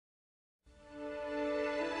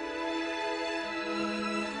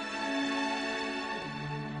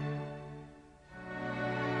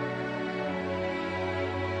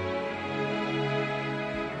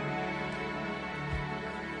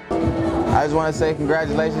I just want to say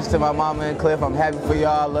congratulations to my mama and Cliff. I'm happy for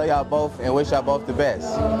y'all. I love y'all both and wish y'all both the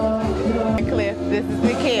best. Cliff, this is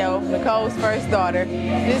Nicole's first daughter.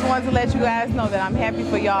 Just wanted to let you guys know that I'm happy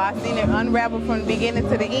for y'all. I've seen it unravel from the beginning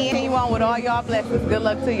to the end. You on with all y'all blessings. Good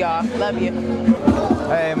luck to y'all. Love you.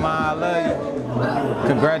 Hey, Ma, I love you.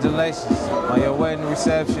 Congratulations on your wedding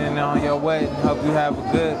reception and on your wedding. Hope you have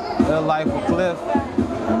a good life with Cliff.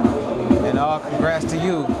 And all congrats to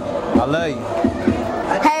you. I love you.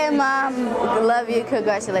 Hey, Mom. Love you.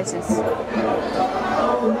 Congratulations.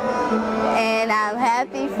 And I'm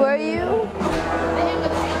happy for you.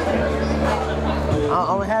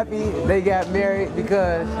 I'm happy they got married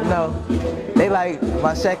because, you know, they like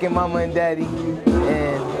my second mama and daddy.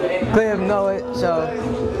 And Cliff know it, so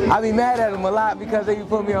I be mad at them a lot because they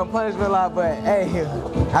put me on punishment a lot, but hey,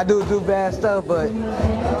 I do bad stuff, but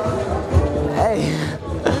hey,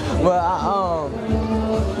 but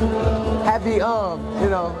happy, you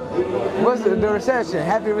know, what's the reception?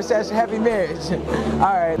 Happy reception, happy marriage.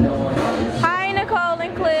 All right. Hi, Nicole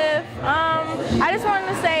and Cliff. I just wanted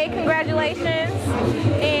to say congratulations,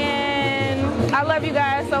 and I love you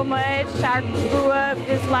guys so much. I grew up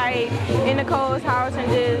just like in Nicole's house and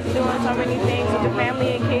just doing so many things with your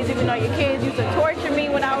family and kids, even though your kids used to torture me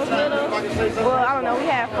when I was little. Well, I don't know, we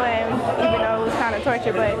had fun, even though it was kind of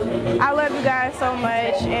torture, but I love you guys so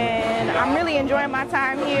much, and I'm really enjoying my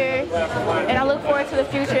time here, and I look forward to the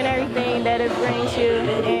future and everything that it brings you,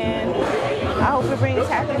 and I hope it brings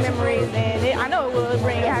happy memories, and I know it will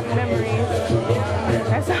bring happy memories.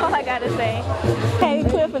 That's all I gotta say. Hey,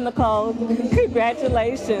 Cliff and Nicole,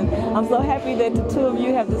 congratulations. I'm so happy that the two of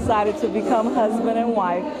you have decided to become husband and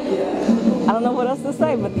wife. I don't know what else to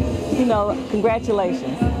say, but, you know,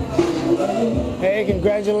 congratulations. Hey,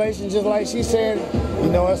 congratulations, just like she said, you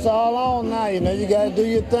know, it's all on now. You know, you got to do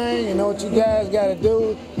your thing. You know what you guys got to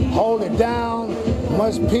do. Hold it down.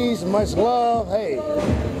 Much peace, much love. Hey.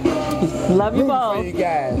 Love you both. For you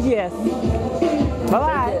guys. Yes.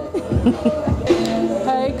 Bye-bye.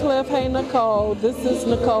 Hey Cliff, hey Nicole. This is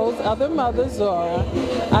Nicole's other mother, Zora.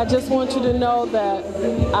 I just want you to know that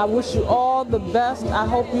I wish you all the best. I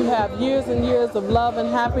hope you have years and years of love and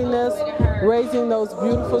happiness, raising those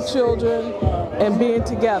beautiful children and being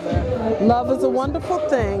together. Love is a wonderful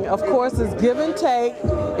thing. Of course, it's give and take.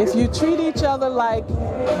 If you treat each other like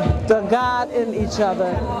the God in each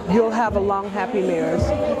other, you'll have a long, happy marriage.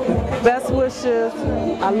 Best wishes.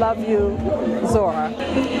 I love you, Zora.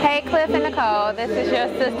 Hey Cliff and Nicole, this is your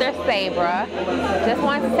sister Sabra. Just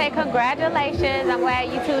wanted to say congratulations. I'm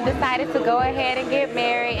glad you two decided to go ahead and get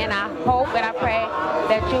married, and I hope and I pray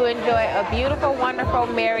that you enjoy a beautiful, wonderful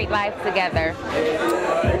married life together.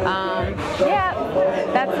 Yeah,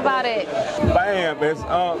 that's about it. Bam, it's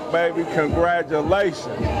baby, congratulations.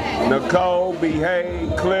 Nicole,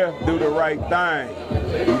 behave, Cliff, do the right thing.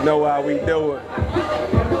 You know how we do it.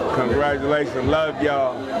 Congratulations, love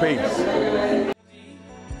y'all, peace.